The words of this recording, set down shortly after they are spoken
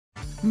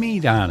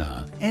Meet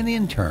Anna, an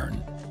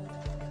intern.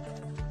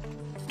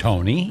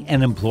 Tony,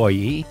 an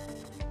employee.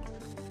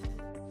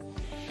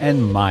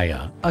 And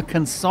Maya, a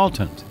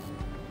consultant.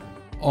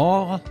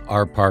 All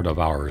are part of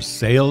our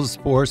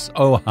Salesforce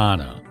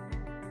Ohana.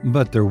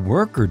 But their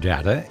worker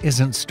data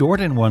isn't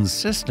stored in one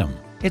system.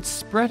 It's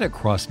spread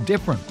across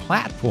different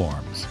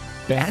platforms.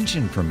 Badge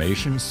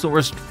information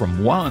sourced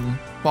from one,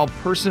 while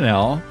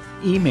personnel,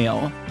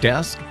 email,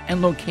 desk,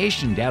 and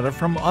location data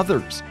from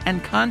others,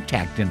 and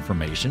contact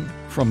information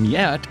from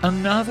yet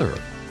another.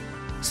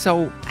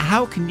 So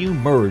how can you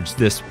merge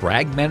this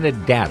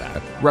fragmented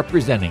data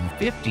representing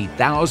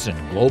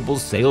 50,000 global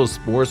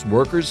Salesforce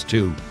workers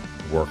to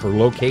worker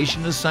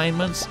location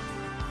assignments,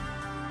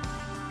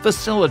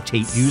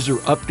 facilitate user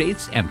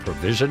updates and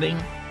provisioning,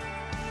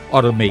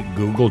 automate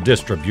Google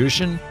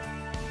distribution,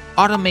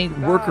 automate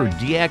worker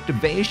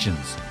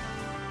deactivations,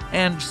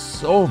 and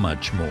so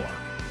much more?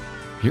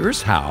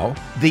 Here's how.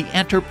 The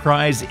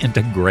Enterprise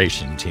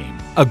Integration Team,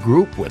 a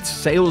group with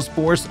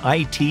Salesforce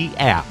IT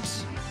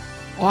apps,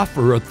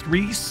 offer a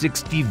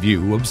 360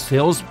 view of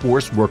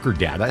Salesforce worker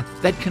data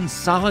that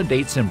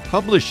consolidates and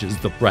publishes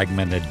the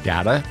fragmented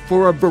data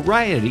for a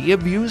variety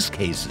of use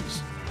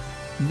cases.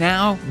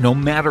 Now, no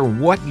matter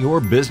what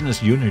your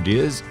business unit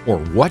is or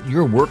what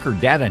your worker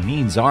data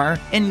needs are,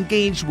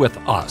 engage with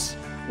us.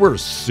 We're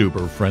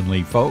super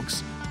friendly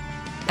folks,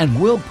 and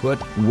we'll put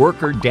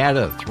Worker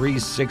Data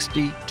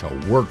 360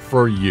 to work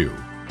for you.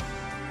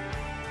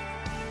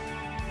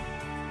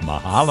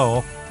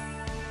 Mahalo.